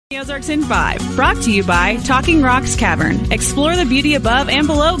Ozarks in 5, brought to you by Talking Rocks Cavern. Explore the beauty above and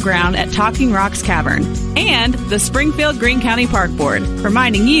below ground at Talking Rocks Cavern. And the Springfield Greene County Park Board,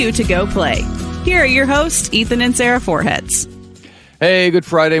 reminding you to go play. Here are your hosts, Ethan and Sarah Foreheads. Hey, good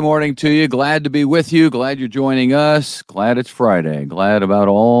Friday morning to you. Glad to be with you. Glad you're joining us. Glad it's Friday. Glad about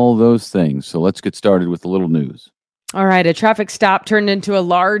all those things. So let's get started with a little news. All right, a traffic stop turned into a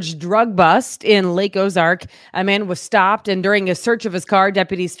large drug bust in Lake Ozark. A man was stopped, and during a search of his car,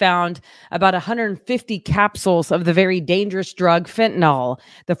 deputies found about 150 capsules of the very dangerous drug fentanyl.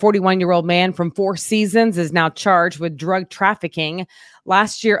 The 41-year-old man from Four Seasons is now charged with drug trafficking.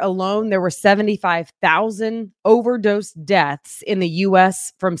 Last year alone, there were 75,000 overdose deaths in the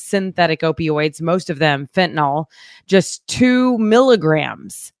U.S. from synthetic opioids, most of them fentanyl. Just 2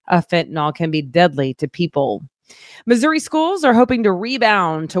 milligrams of fentanyl can be deadly to people. Missouri schools are hoping to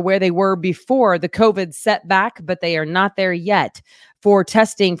rebound to where they were before the COVID setback, but they are not there yet. For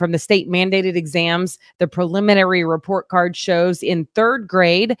testing from the state-mandated exams, the preliminary report card shows in third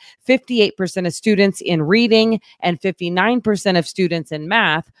grade, 58% of students in reading and 59% of students in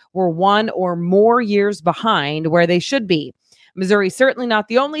math were 1 or more years behind where they should be. Missouri certainly not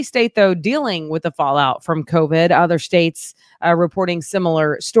the only state, though, dealing with the fallout from COVID. Other states reporting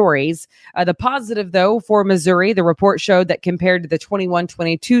similar stories. The positive, though, for Missouri, the report showed that compared to the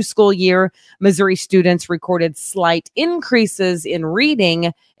 21-22 school year, Missouri students recorded slight increases in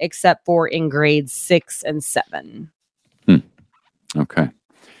reading, except for in grades 6 and 7. Okay.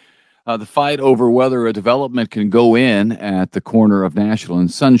 The fight over whether a development can go in at the corner of National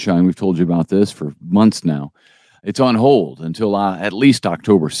and Sunshine, we've told you about this for months now. It's on hold until at least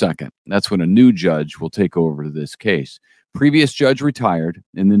October 2nd. That's when a new judge will take over this case. Previous judge retired,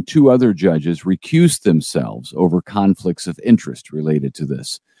 and then 2 other judges recused themselves over conflicts of interest related to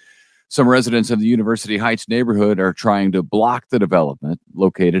this. Some residents of the University Heights neighborhood are trying to block the development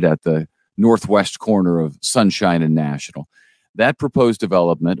located at the northwest corner of Sunshine and National. That proposed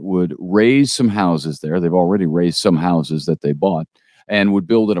development would raise some houses there. They've already raised some houses that they bought, and would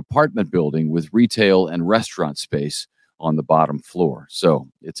build an apartment building with retail and restaurant space on the bottom floor. So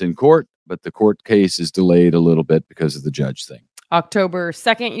it's in court, but the court case is delayed a little bit because of the judge thing. October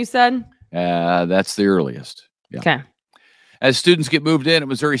 2nd, you said? That's the earliest. Yeah. Okay. As students get moved in at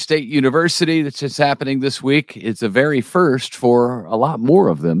Missouri State University, that's just happening this week. It's a very first for a lot more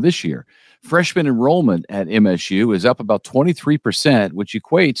of them this year. Freshman enrollment at MSU is up about 23%, which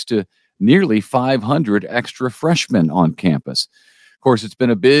equates to nearly 500 extra freshmen on campus. Of course, it's been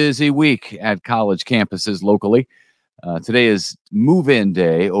a busy week at college campuses locally. Today is move-in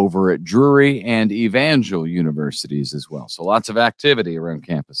day over at Drury and Evangel universities as well. So lots of activity around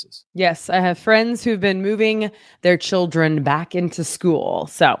campuses. Yes, I have friends who've been moving their children back into school.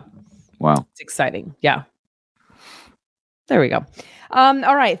 So, wow, it's exciting. Yeah. There we go.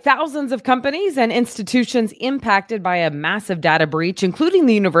 All right. Thousands of companies and institutions impacted by a massive data breach, including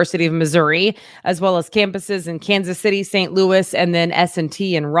the University of Missouri, as well as campuses in Kansas City, St. Louis, and then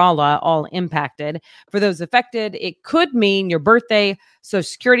S&T and Rolla, all impacted. For those affected, it could mean your birthday, social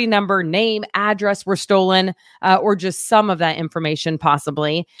security number, name, address were stolen, or just some of that information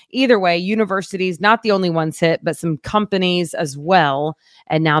possibly. Either way, universities, not the only ones hit, but some companies as well.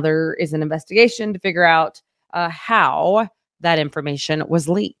 And now there is an investigation to figure out how that information was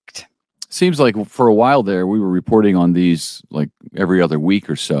leaked. Seems like for a while there, we were reporting on these like every other week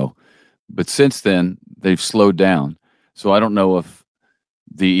or so. But since then, they've slowed down. So I don't know if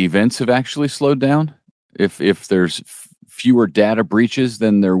the events have actually slowed down, if there's fewer data breaches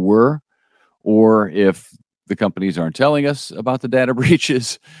than there were, or if the companies aren't telling us about the data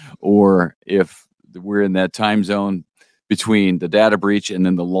breaches, or if we're in that time zone between the data breach and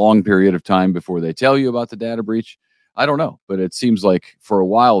then the long period of time before they tell you about the data breach. I don't know, but it seems like for a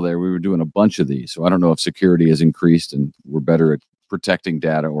while there, we were doing a bunch of these. So I don't know if security has increased and we're better at protecting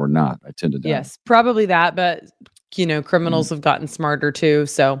data or not. I tend to doubt. Yes, probably that. But, criminals have gotten smarter too.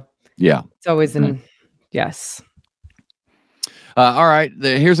 So yeah, it's always yes. All right.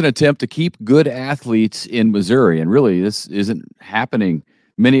 Here's an attempt to keep good athletes in Missouri. And really, this isn't happening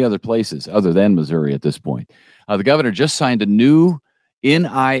many other places other than Missouri at this point. The governor just signed a new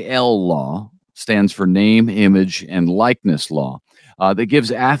NIL law, stands for name, image, and likeness law, that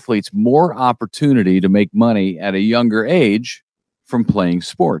gives athletes more opportunity to make money at a younger age from playing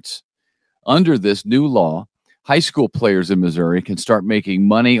sports. Under this new law, high school players in Missouri can start making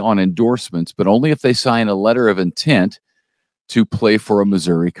money on endorsements, but only if they sign a letter of intent to play for a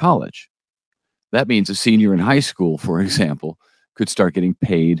Missouri college. That means a senior in high school, for example, could start getting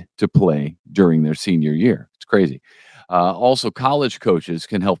paid to play during their senior year. It's crazy. Also, college coaches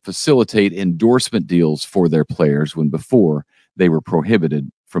can help facilitate endorsement deals for their players when before they were prohibited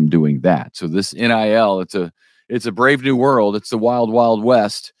from doing that. So this NIL, it's a brave new world. It's the wild, wild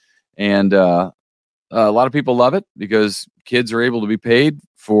west. And a lot of people love it because kids are able to be paid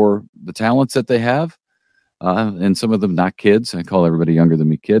for the talents that they have. And some of them not kids. I call everybody younger than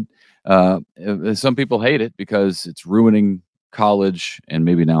me kid. Some people hate it because it's ruining college and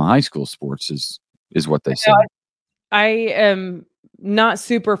maybe now high school sports is what they say. I am not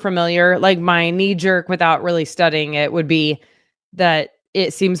super familiar. Like my knee jerk without really studying it would be that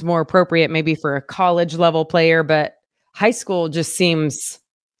it seems more appropriate maybe for a college level player, but high school just seems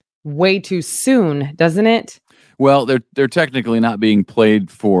way too soon, doesn't it? Well, they're technically not being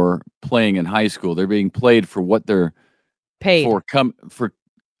played for playing in high school. They're being played for what they're paid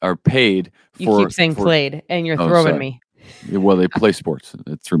are paid for. You keep saying played, and you're throwing me. Well, they play sports.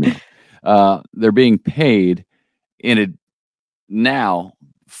 It threw me off. They're being paid now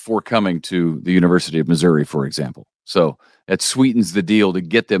for coming to the University of Missouri, for example. So that sweetens the deal to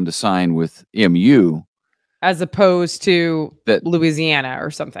get them to sign with MU, as opposed to Louisiana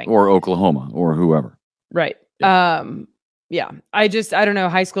or something, or Oklahoma, or whoever. Right. Yeah. I don't know.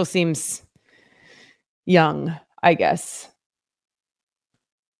 High school seems young, I guess,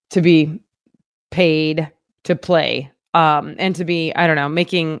 to be paid to play, and to be, I don't know,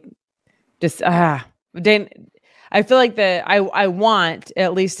 making just, I feel like I want,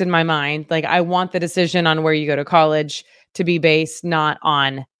 at least in my mind, like I want the decision on where you go to college to be based not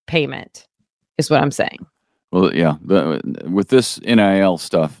on payment, is what I'm saying. Well, yeah, with this NIL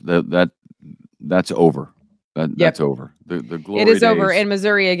stuff, that's over. That's over. The glory it is days. over. And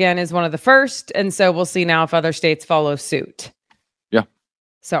Missouri again is one of the first, and so we'll see now if other states follow suit. Yeah.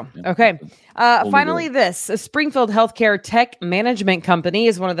 So okay. Finally, a Springfield Healthcare Tech Management Company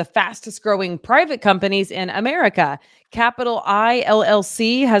is one of the fastest growing private companies in America. Capital I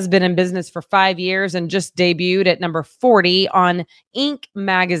LLC has been in business for 5 years and just debuted at number 40 on Inc.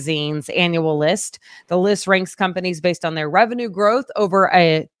 magazine's annual list. The list ranks companies based on their revenue growth over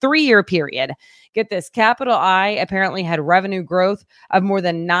a 3-year period. Get this, Capital I apparently had revenue growth of more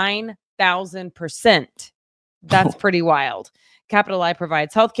than 9,000%. That's pretty wild. Capital I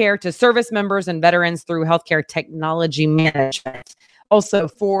provides healthcare to service members and veterans through healthcare technology management. Also,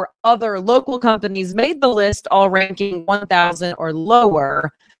 4 other local companies made the list, all ranking 1,000 or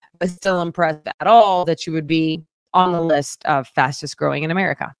lower, but still impressed at all that you would be on the list of fastest growing in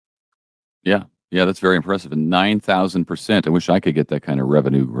America. Yeah, that's very impressive. And 9,000%. I wish I could get that kind of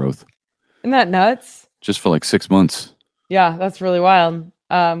revenue growth. Isn't that nuts? Just for like 6 months. Yeah, that's really wild.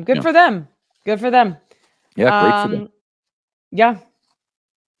 Good for them. Good for them. Yeah, great for them. Yeah.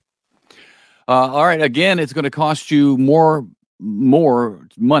 All right. Again, it's going to cost you more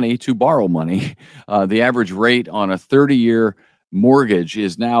money to borrow money. The average rate on a 30-year mortgage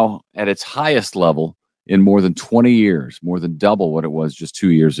is now at its highest level in more than 20 years, more than double what it was just 2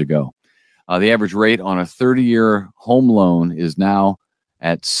 years ago. The average rate on a 30-year home loan is now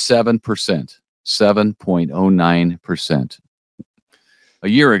at 7%, 7.09%. A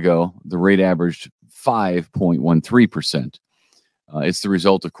year ago, the rate averaged 5.13%. It's the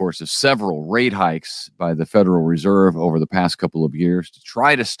result, of course, of several rate hikes by the Federal Reserve over the past couple of years to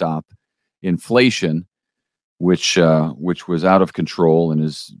try to stop inflation, which was out of control and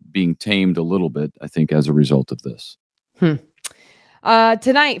is being tamed a little bit, I think, as a result of this.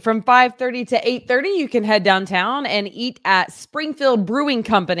 Tonight from 5:30 to 8:30, you can head downtown and eat at Springfield Brewing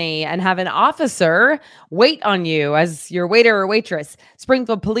Company and have an officer wait on you as your waiter or waitress.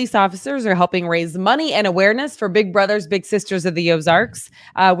 Springfield police officers are helping raise money and awareness for Big Brothers Big Sisters of the Ozarks,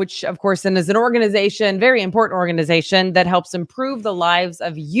 which, of course, is an organization, very important organization that helps improve the lives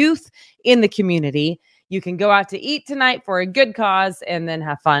of youth in the community. You can go out to eat tonight for a good cause and then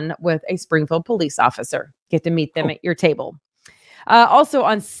have fun with a Springfield police officer. Get to meet them at your table. Also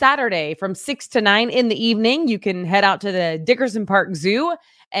on Saturday from 6 to 9 in the evening, you can head out to the Dickerson Park Zoo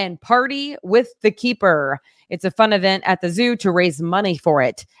and party with the keeper. It's a fun event at the zoo to raise money for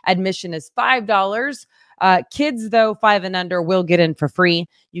it. Admission is $5. Kids, though, 5 and under, will get in for free.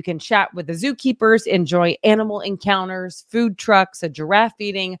 You can chat with the zookeepers, enjoy animal encounters, food trucks, a giraffe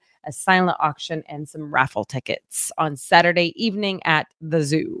feeding, a silent auction, and some raffle tickets on Saturday evening at the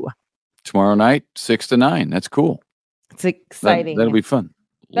zoo. Tomorrow night, 6 to 9. That's cool. It's exciting. That'll be fun.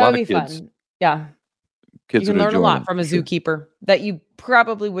 That'll be fun. Yeah. Kids you can learn a lot from a zookeeper that you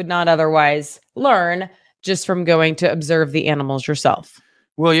probably would not otherwise learn just from going to observe the animals yourself.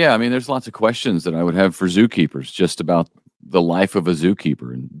 Well, yeah. I mean, there's lots of questions that I would have for zookeepers just about the life of a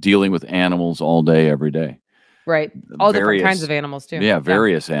zookeeper and dealing with animals all day, every day. Right. All different kinds of animals, too. Yeah,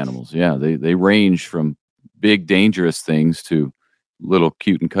 various animals. Yeah, they range from big, dangerous things to little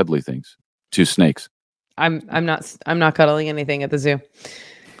cute and cuddly things to snakes. I'm not cuddling anything at the zoo.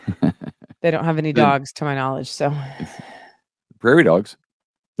 They don't have any dogs to my knowledge. So prairie dogs,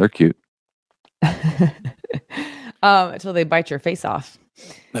 they're cute. Until they bite your face off.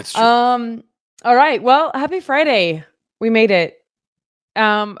 That's true. All right. Well, happy Friday. We made it.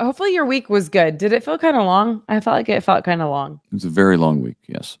 Hopefully your week was good. Did it feel kind of long? I felt like it felt kind of long. It was a very long week.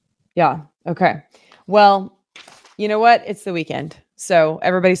 Yes. Yeah. Okay. Well, you know what? It's the weekend. So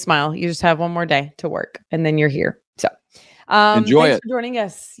everybody smile. You just have one more day to work and then you're here. So enjoy thanks for joining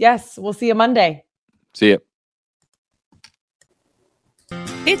us. Yes. We'll see you Monday. See you.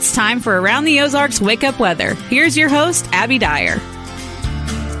 It's time for Around the Ozarks Wake Up Weather. Here's your host, Abby Dyer.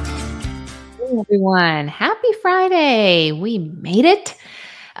 Hey everyone, happy Friday. We made it.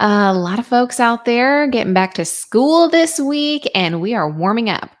 A lot of folks out there getting back to school this week, and we are warming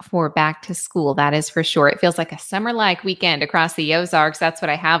up for back to school. That is for sure. It feels like a summer-like weekend across the Ozarks. That's what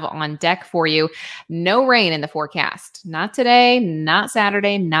I have on deck for you. No rain in the forecast. Not today, not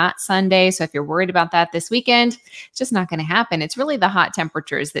Saturday, not Sunday. So if you're worried about that this weekend, it's just not going to happen. It's really the hot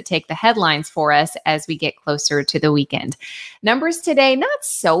temperatures that take the headlines for us as we get closer to the weekend. Numbers today, not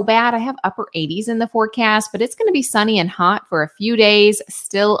so bad. I have upper 80s in the forecast, but it's going to be sunny and hot for a few days.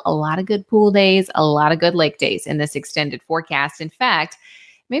 Still a lot of good pool days, a lot of good lake days in this extended forecast. In fact,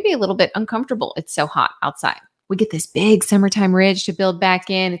 maybe a little bit uncomfortable. It's so hot outside. We get this big summertime ridge to build back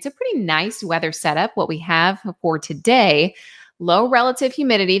in. It's a pretty nice weather setup, what we have for today. Low relative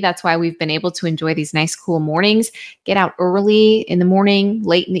humidity. That's why we've been able to enjoy these nice cool mornings. Get out early in the morning,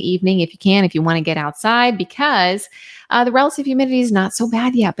 late in the evening if you can, if you want to get outside, because the relative humidity is not so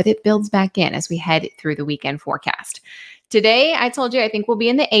bad yet, but it builds back in as we head through the weekend forecast. Today, I told you, I think we'll be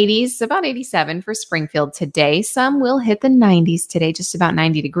in the 80s, about 87 for Springfield today. Some will hit the 90s today, just about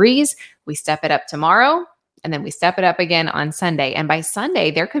 90 degrees. We step it up tomorrow, and then we step it up again on Sunday. And by Sunday,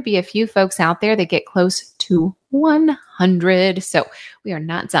 there could be a few folks out there that get close to 100. So we are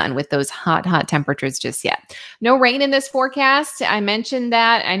not done with those hot, hot temperatures just yet. No rain in this forecast. I mentioned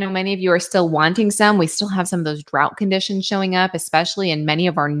that. I know many of you are still wanting some. We still have some of those drought conditions showing up, especially in many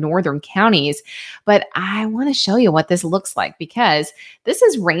of our northern counties. But I want to show you what this looks like, because this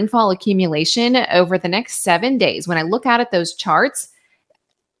is rainfall accumulation over the next 7 days. When I look out at those charts,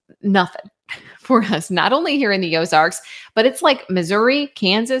 nothing for us, not only here in the Ozarks, but it's like Missouri,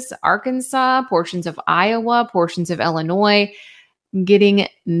 Kansas, Arkansas, portions of Iowa, portions of Illinois, getting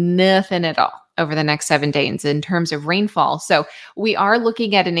nothing at all over the next 7 days in terms of rainfall. So we are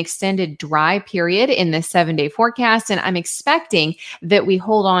looking at an extended dry period in this 7-day forecast, and I'm expecting that we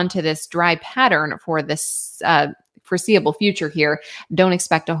hold on to this dry pattern for this foreseeable future here. Don't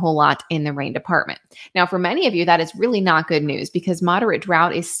expect a whole lot in the rain department. Now, for many of you, that is really not good news, because moderate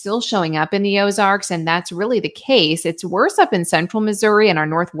drought is still showing up in the Ozarks, and that's really the case. It's worse up in central Missouri and our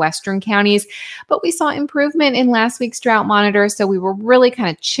northwestern counties, but we saw improvement in last week's drought monitor, so we were really kind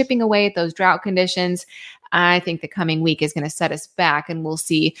of chipping away at those drought conditions. I think the coming week is going to set us back, and we'll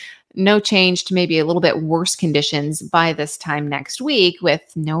see no change to maybe a little bit worse conditions by this time next week, with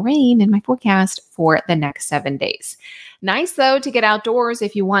no rain in my forecast for the next 7 days. Nice, though, to get outdoors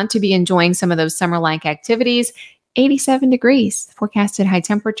if you want to be enjoying some of those summer-like activities. 87 degrees, forecasted high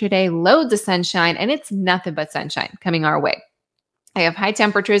temperature today, loads of sunshine, and it's nothing but sunshine coming our way. I have high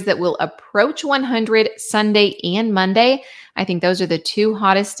temperatures that will approach 100 Sunday and Monday. I think those are the two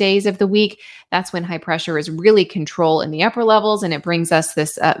hottest days of the week. That's when high pressure is really control in the upper levels, and it brings us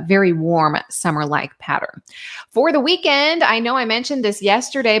this very warm summer-like pattern. For the weekend, I know I mentioned this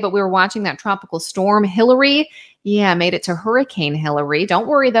yesterday, but we were watching that tropical storm, Hillary. Yeah, made it to Hurricane Hillary. Don't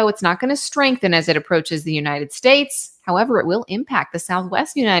worry, though, it's not going to strengthen as it approaches the United States. However, it will impact the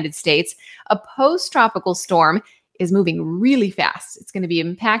southwest United States. A post-tropical storm is moving really fast. It's going to be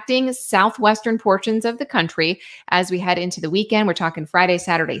impacting southwestern portions of the country as we head into the weekend. We're talking Friday,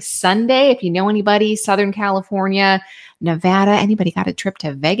 Saturday, Sunday. If you know anybody, Southern California, Nevada, anybody got a trip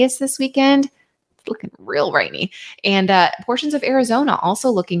to Vegas this weekend? It's looking real rainy. And portions of Arizona also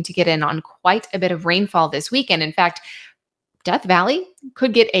looking to get in on quite a bit of rainfall this weekend. In fact, Death Valley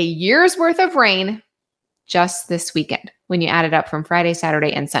could get a year's worth of rain just this weekend when you add it up from Friday,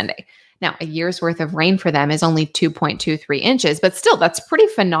 Saturday, and Sunday. Now, a year's worth of rain for them is only 2.23 inches, but still, that's pretty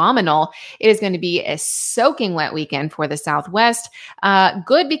phenomenal. It is going to be a soaking wet weekend for the Southwest.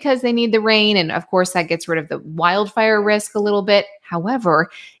 Good because they need the rain, and of course, that gets rid of the wildfire risk a little bit. However,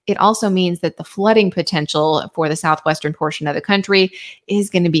 it also means that the flooding potential for the southwestern portion of the country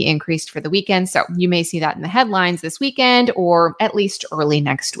is going to be increased for the weekend. So you may see that in the headlines this weekend, or at least early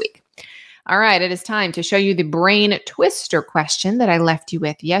next week. All right, it is time to show you the brain twister question that I left you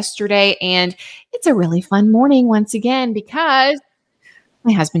with yesterday. And it's a really fun morning once again, because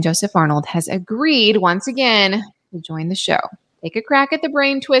my husband, Joseph Arnold, has agreed once again to join the show. take a crack at the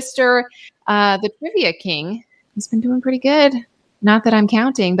brain twister. The Trivia King has been doing pretty good. Not that I'm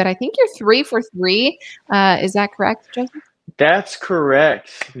counting, but I think you're 3 for 3. Is that correct, Joseph? That's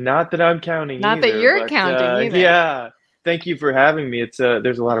correct. Not that I'm counting Not either, that you're but, counting either. Yeah. Thank you for having me. It's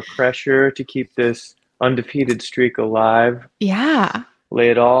there's a lot of pressure to keep this undefeated streak alive. Yeah. Lay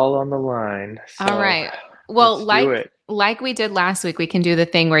it all on the line. So All right. Well, let's do it. like we did last week, we can do the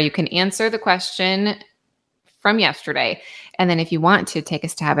thing where you can answer the question from yesterday. And then if you want to take a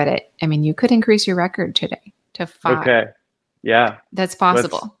stab at it, I mean, you could increase your record today to 5. Okay. Yeah. That's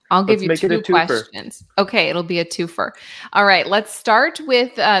possible. I'll give you let's make it a 2 twofer. questions. Okay, it'll be a twofer. All right, let's start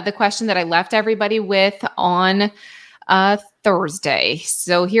with the question that I left everybody with on Thursday.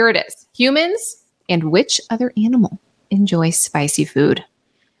 So here it is. Humans and which other animal enjoy spicy food?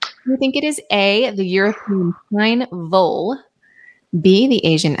 Do you think it is A, the European pine vole, B, the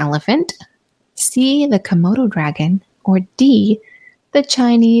Asian elephant, C, the Komodo dragon, or D, the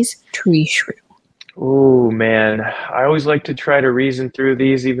Chinese tree shrew? Oh, man. I always like to try to reason through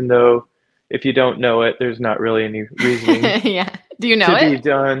these, even though if you don't know it, there's not really any reasoning Yeah. Do you know to be it?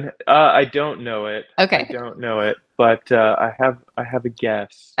 done. I don't know it. Okay. I don't know it, but I have a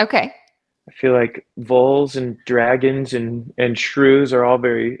guess. Okay. I feel like voles and dragons and shrews are all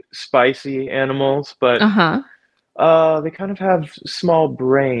very spicy animals, but Uh-huh. they kind of have small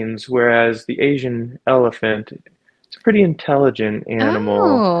brains, whereas the Asian elephant is a pretty intelligent animal.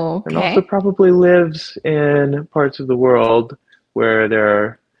 Oh, And okay. also probably lives in parts of the world where there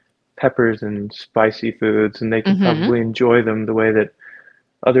are peppers and spicy foods, and they can Mhm. probably enjoy them the way that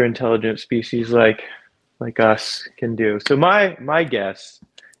other intelligent species like us can do. So my guess,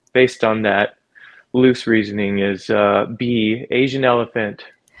 based on that loose reasoning, is B, Asian elephant.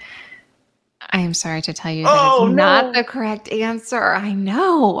 I am sorry to tell you that Oh, is not no. the correct answer. I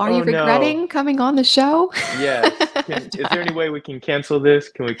know. Are you Oh, no. regretting coming on the show? Yes. Is there any way we can cancel this?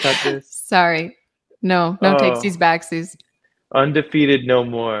 Can we cut this? Sorry. No Oh. takesies, backsies. Undefeated no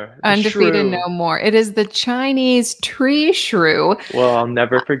more. The Undefeated shrew. no more. It is the Chinese tree shrew. Well, I'll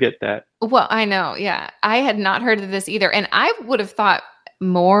never forget that. Well, I know. Yeah. I had not heard of this either. And I would have thought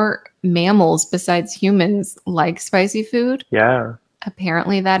more mammals besides humans like spicy food. Yeah.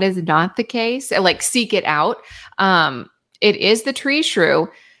 Apparently that is not the case. Like, seek it out. It is the tree shrew.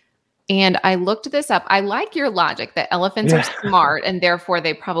 And I looked this up. I like your logic that elephants are smart and therefore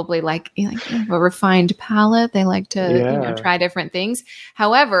they probably like a refined palate. They like to try different things.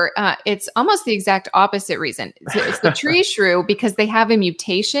 However, it's almost the exact opposite reason. It's the tree shrew because they have a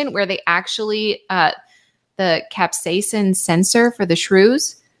mutation where they actually, the capsaicin sensor for the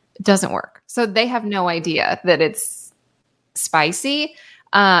shrews doesn't work. So they have no idea that it's spicy.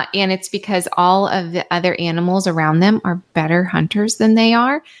 And it's because all of the other animals around them are better hunters than they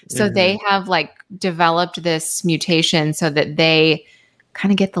are. So they have like developed this mutation so that they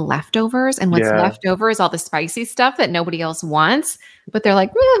kind of get the leftovers. And what's left over is all the spicy stuff that nobody else wants. But they're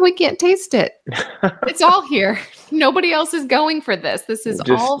like, we can't taste it. It's all here. Nobody else is going for this. This is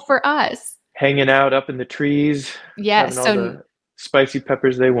Just all for us. hanging out up in the trees. Yes. Having all the spicy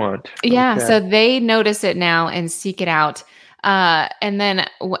peppers they want. Yeah. Okay. So they notice it now and seek it out. And then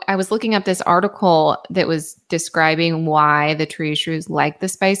I was looking up this article that was describing why the tree shrews like the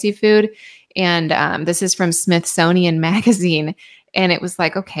spicy food. And this is from Smithsonian Magazine. And it was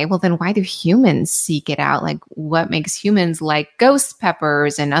like, okay, well, then why do humans seek it out? Like, what makes humans like ghost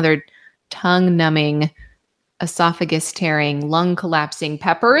peppers and other tongue-numbing, esophagus-tearing, lung-collapsing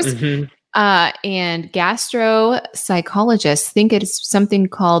peppers? Mhm. And gastropsychologists think it's something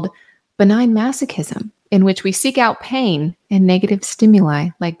called benign masochism, in which we seek out pain and negative stimuli,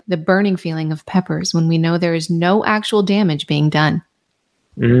 like the burning feeling of peppers when we know there is no actual damage being done.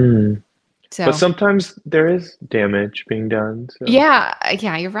 Mm. So, But sometimes there is damage being done. So. yeah,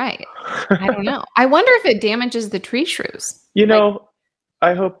 you're right. I don't know. I wonder if it damages the tree shrews. You know,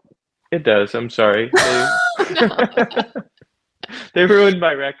 I hope it does. I'm sorry. They ruined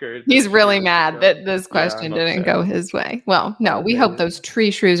my record. He's really mad that this question I'm didn't upset. go his way. Well, no, we hope those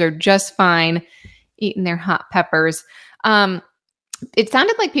tree shrews are just fine eating their hot peppers. It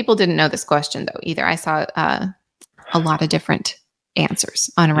sounded like people didn't know this question though either. I saw a lot of different answers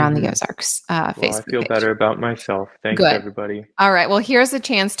on Around the Ozarks Facebook Well, I feel page. better about myself. Thanks, Good. everybody. All right. Well, here's a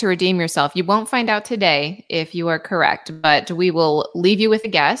chance to redeem yourself. You won't find out today if you are correct, but we will leave you with a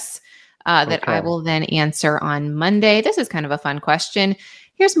guess that I Okay. will then answer on Monday. This is kind of a fun question.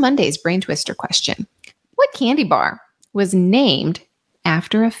 Here's Monday's Brain Twister question. What candy bar was named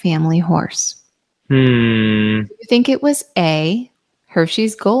after a family horse? Do you think it was A,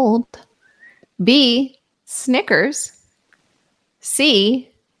 Hershey's Gold, B, Snickers, C,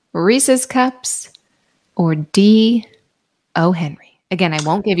 Reese's Cups, or D, O. Henry? Again, I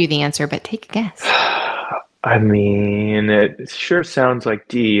won't give you the answer, but take a guess. I mean, it sure sounds like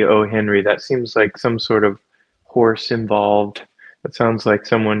D. O. Henry. That seems like some sort of horse involved. That sounds like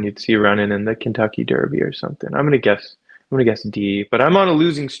someone you'd see running in the Kentucky Derby or something. I'm gonna guess D. But I'm on a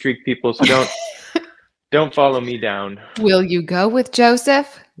losing streak, people. So don't follow me down. Will you go with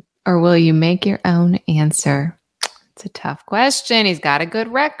Joseph, or will you make your own answer? It's a tough question. He's got a good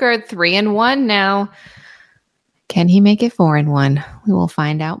record, 3-1 now. Can he make it 4-1? We will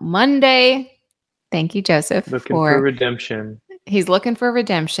find out Monday. Thank you, Joseph. Looking for redemption. He's looking for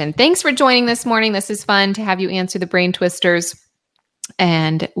redemption. Thanks for joining this morning. This is fun to have you answer the brain twisters.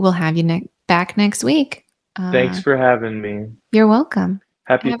 And we'll have you back next week. Thanks for having me. You're welcome.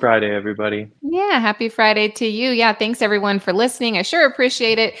 Happy Friday, everybody. Yeah, happy Friday to you. Yeah, thanks everyone for listening. I sure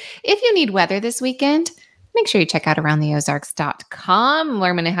appreciate it. If you need weather this weekend, make sure you check out aroundtheozarks.com.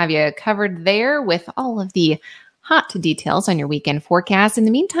 I'm going to have you covered there with all of the hot details on your weekend forecast. In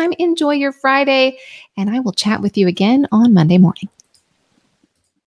the meantime, enjoy your Friday, and I will chat with you again on Monday morning.